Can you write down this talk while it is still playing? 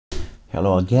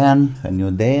Hello again, a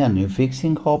new day, a new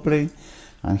fixing hopefully.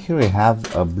 And here we have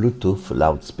a Bluetooth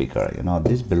loudspeaker. You know,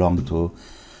 this belonged to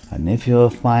a nephew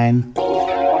of mine.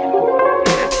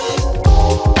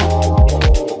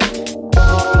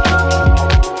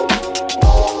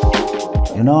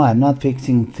 You know, I'm not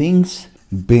fixing things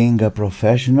being a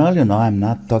professional. You know, I'm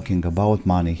not talking about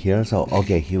money here. So,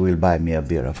 okay, he will buy me a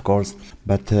beer, of course.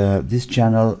 But this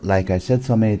channel, like I said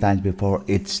so many times before,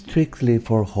 it's strictly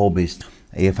for hobbies.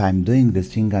 If I'm doing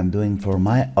this thing, I'm doing for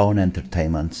my own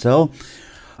entertainment. So,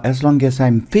 as long as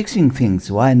I'm fixing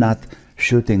things, why not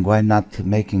shooting, why not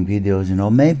making videos? You know,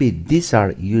 maybe these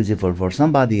are useful for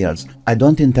somebody else. I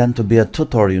don't intend to be a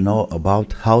tutor, you know,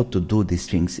 about how to do these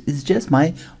things. It's just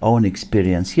my own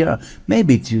experience here.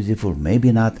 Maybe it's useful,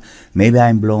 maybe not. Maybe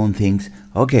I'm blowing things.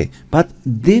 Okay, but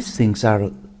these things are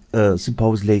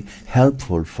supposedly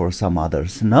helpful for some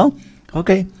others, no?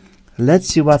 Okay, let's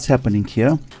see what's happening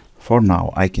here. For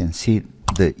now, I can see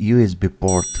the USB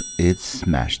port is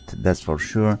smashed, that's for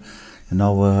sure. You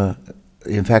know,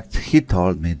 in fact, he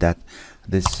told me that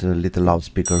this little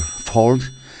loudspeaker failed.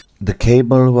 The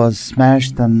cable was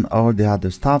smashed and all the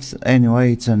other stuff.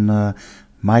 Anyway, it's a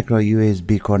micro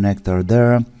USB connector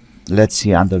there. Let's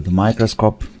see under the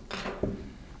microscope.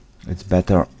 It's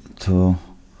better to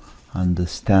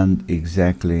understand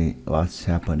exactly what's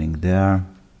happening there.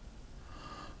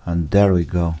 And there we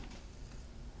go.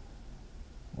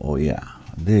 Oh yeah,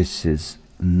 this is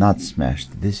not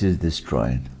smashed, this is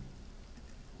destroyed.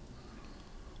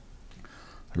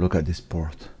 Look at this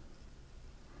port.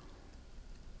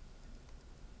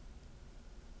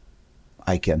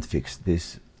 I can't fix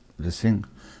this. The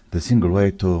single way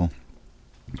to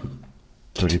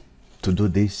do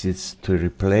this is to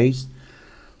replace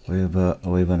with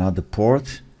another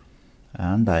port,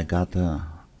 and I got a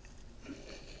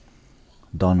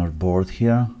donor board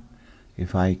here.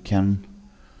 If I can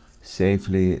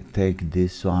safely take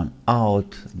this one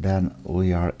out, then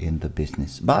we are in the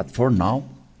business. But for now,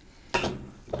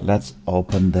 let's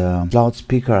open the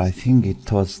loudspeaker. I think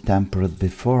it was tempered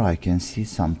before. I can see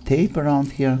some tape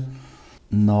around here.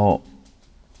 No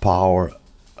power,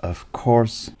 of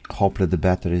course. Hopefully the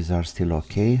batteries are still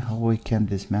okay. How we can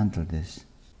dismantle this?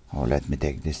 Oh, let me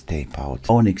take this tape out.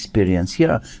 Own experience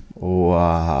here.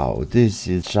 Wow, this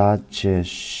is such a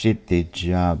shitty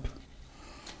job.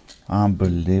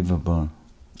 Unbelievable.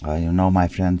 You know, my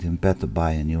friend, you better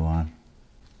buy a new one.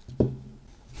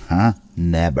 Huh?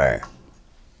 Never.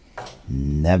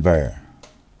 Never.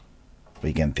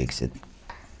 We can fix it.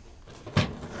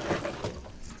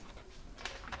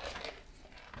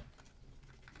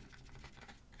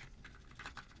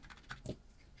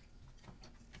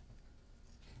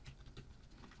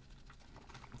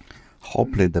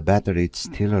 Hopefully the battery is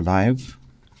still alive.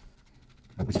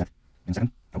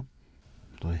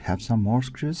 Do we have some more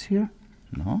screws here?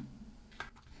 No?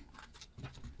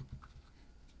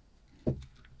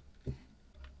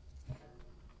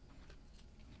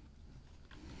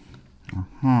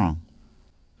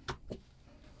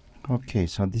 Okay,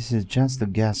 so this is just the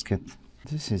gasket.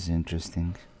 This is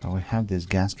interesting. So we have this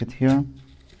gasket here,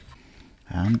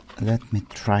 and let me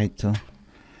try to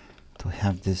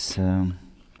have this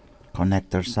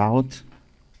connectors out.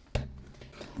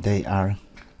 They are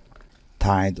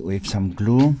tied with some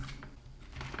glue.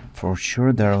 For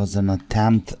sure there was an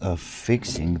attempt of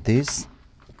fixing this,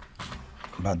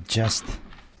 but just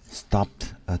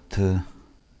stopped at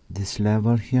this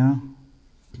level here.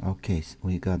 Okay, so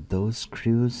we got those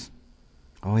screws.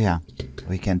 Oh yeah,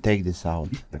 we can take this out.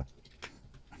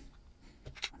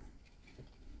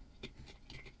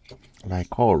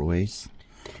 Like always,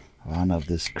 one of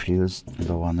the screws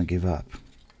don't want to give up.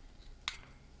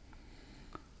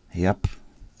 Yep.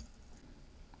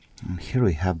 And here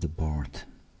we have the board.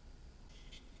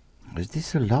 Is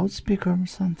this a loudspeaker or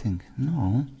something?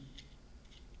 No.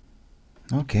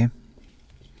 Okay.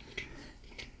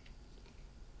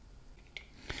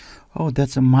 Oh,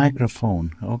 that's a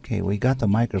microphone. Okay, we got a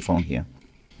microphone here.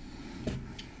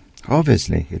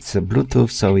 Obviously, it's a Bluetooth,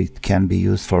 so it can be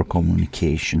used for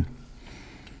communication.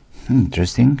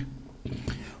 Interesting.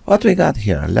 What we got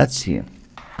here? Let's see.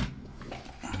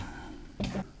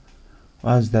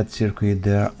 What's that circuit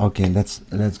there? Okay, let's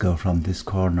go from this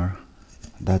corner.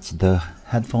 That's the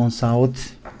headphones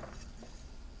out,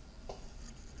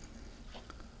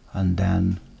 and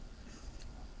then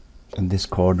in this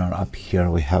corner up here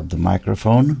we have the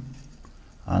microphone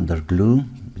under glue.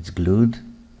 It's glued.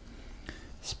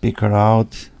 Speaker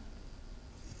out.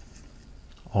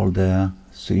 All the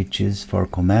switches for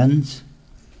commands.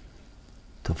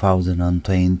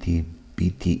 2020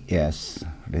 BTS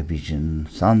revision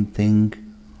something.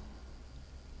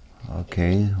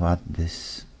 Okay, what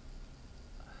this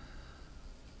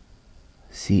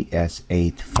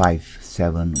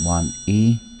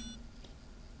CS8571E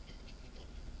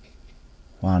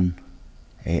 1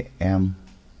 AM.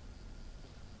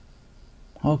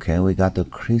 Okay, we got a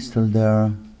crystal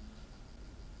there.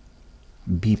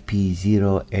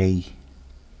 BP0AB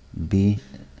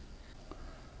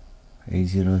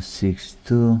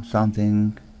A062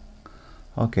 something.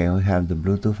 Okay, we have the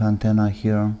Bluetooth antenna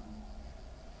here.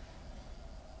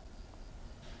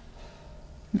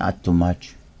 Not too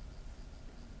much.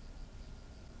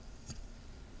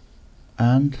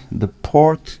 And the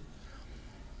port,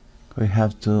 we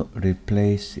have to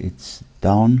replace, it's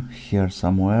down here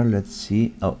somewhere. Let's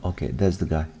see. Oh, okay, that's the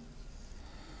guy.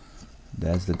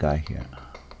 That's the guy here.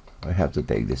 We have to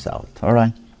take this out. All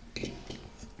right.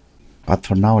 But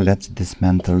for now, let's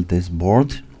dismantle this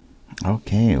board.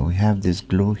 Okay, we have this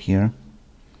glue here.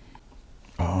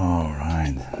 All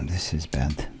right, this is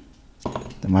bad.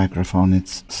 The microphone,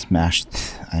 it's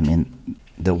smashed. I mean,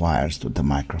 the wires to the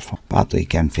microphone. But we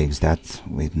can fix that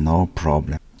with no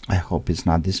problem. I hope it's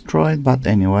not destroyed, but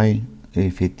anyway,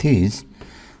 if it is,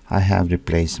 I have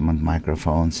replacement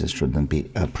microphones. It shouldn't be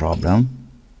a problem.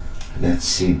 Let's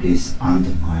see this under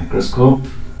the microscope.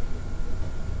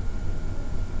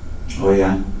 Oh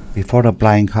yeah. Before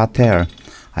applying hot air,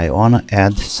 I want to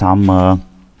add some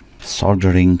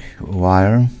soldering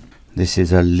wire. This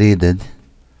is a leaded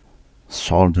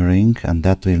soldering, and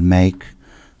that will make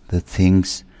the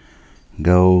things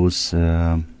goes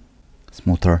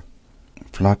smoother.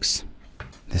 Flux,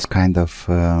 this kind of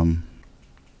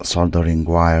soldering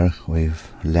wire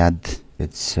with lead,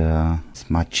 it's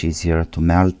much easier to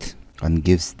melt and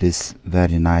gives this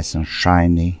very nice and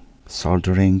shiny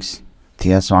solderings.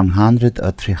 TS100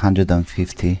 at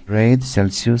 350 grade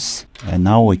Celsius, and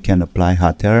now we can apply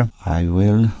hot air. I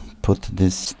will put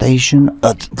this station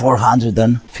at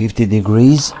 450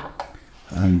 degrees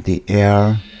and the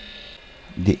air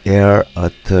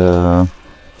at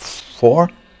 4,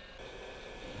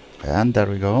 and there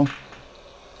we go.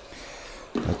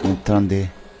 Let me turn the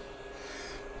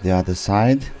other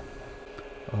side.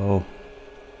 Oh,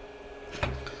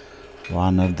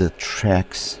 one of the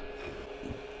tracks.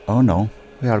 Oh no,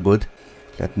 we are good.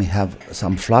 Let me have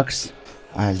some flux.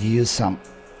 I'll use some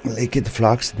liquid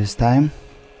flux this time.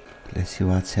 Let's see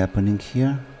what's happening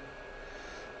here.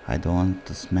 I don't want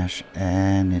to smash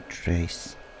any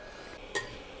trace.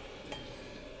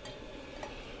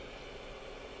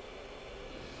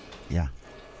 Yeah,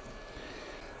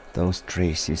 those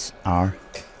traces are,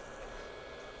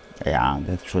 yeah,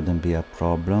 that shouldn't be a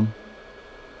problem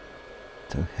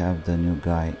to have the new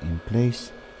guy in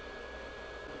place.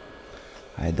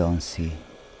 I don't see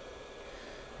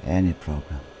any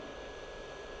problem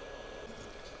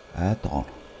at all.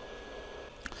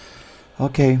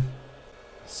 Okay,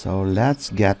 so let's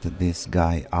get this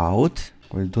guy out.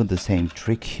 We'll do the same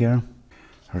trick here.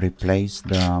 Replace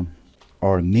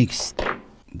or mix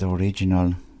the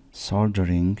original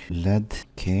soldering lead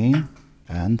cane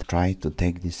and try to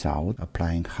take this out,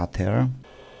 applying hot air.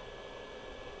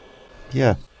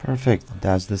 Yeah, perfect.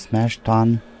 That's the smashed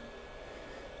one.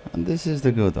 And this is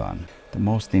the good one. The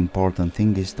most important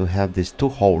thing is to have these two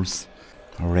holes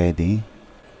ready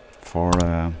for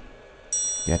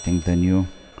getting the new.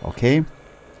 Okay,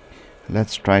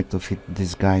 let's try to fit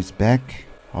these guys back.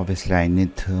 Obviously I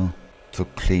need to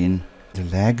clean the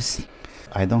legs.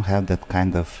 I don't have that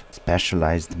kind of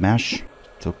specialized mesh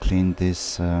to clean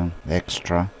this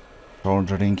extra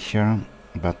soldering here,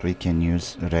 but we can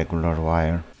use regular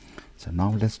wire. So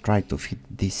now let's try to fit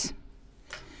this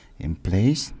in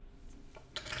place.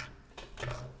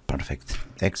 Perfect,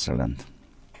 excellent.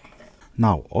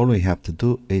 Now all we have to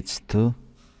do is to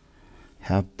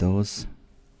have those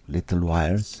little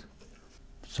wires,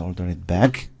 solder it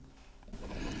back.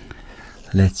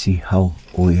 Let's see how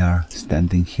we are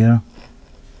standing here.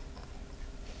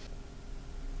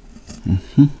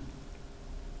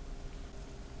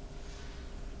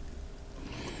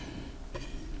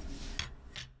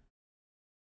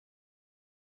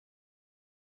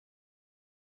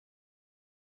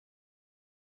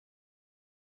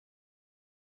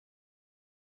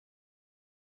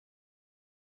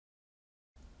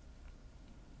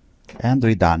 And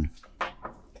we're done.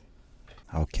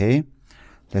 Okay,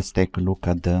 let's take a look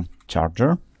at the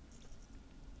charger.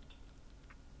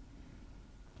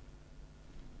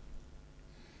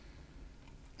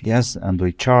 Yes, and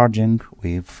we're charging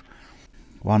with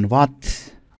 1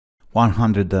 watt,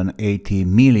 180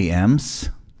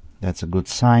 milliamps. That's a good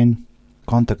sign.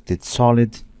 Contact is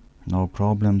solid, no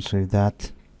problems with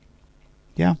that.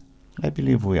 Yeah, I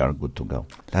believe we are good to go.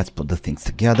 Let's put the things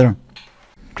together.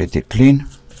 Pretty clean.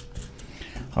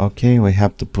 Okay, we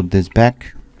have to put this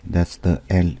back. That's the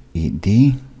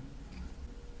LED.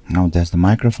 Now that's the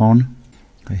microphone.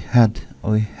 We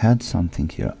had something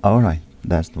here. All right,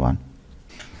 that's the one.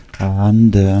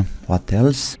 And what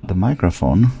else? The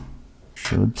microphone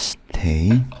should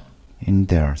stay in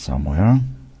there somewhere.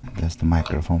 That's the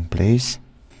microphone place.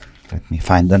 Let me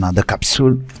find another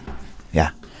capsule.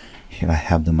 Yeah, here I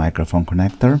have the microphone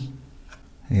connector.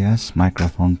 Yes,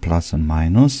 microphone plus and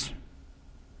minus.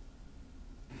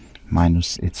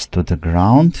 Minus, it's to the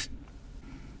ground.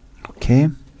 Okay,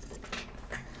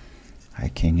 I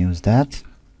can use that.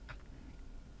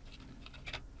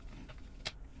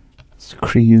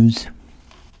 Screws.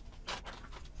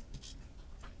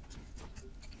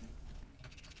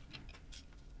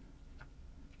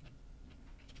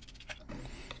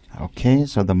 Okay,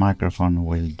 so the microphone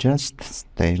will just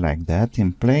stay like that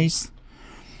in place.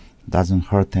 Doesn't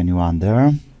hurt anyone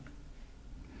there.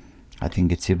 I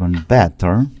think it's even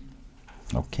better.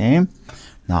 Okay,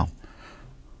 now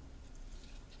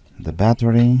the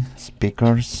battery,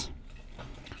 speakers.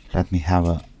 Let me have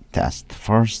a test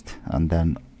first, and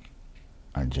then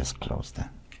I'll just close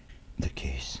the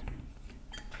case.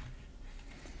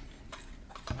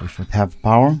 We should have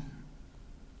power.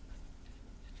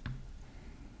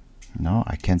 No,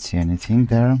 I can't see anything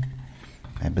there.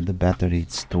 Maybe the battery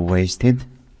is too wasted.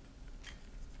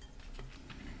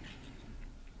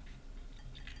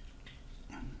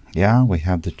 Yeah, we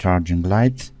have the charging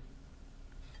light.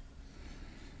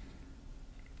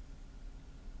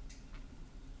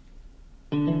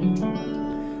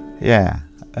 Yeah,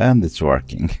 and it's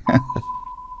working.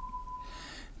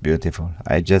 Beautiful.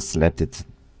 I just left it.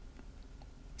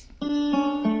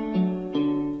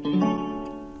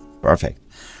 Perfect.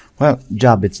 Well,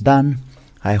 job it's done.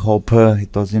 I hope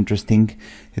it was interesting.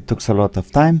 It took a lot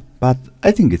of time, but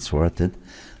I think it's worth it.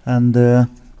 And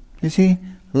you see,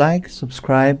 like,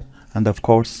 subscribe, and of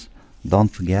course, don't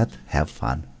forget, have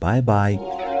fun. Bye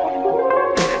bye.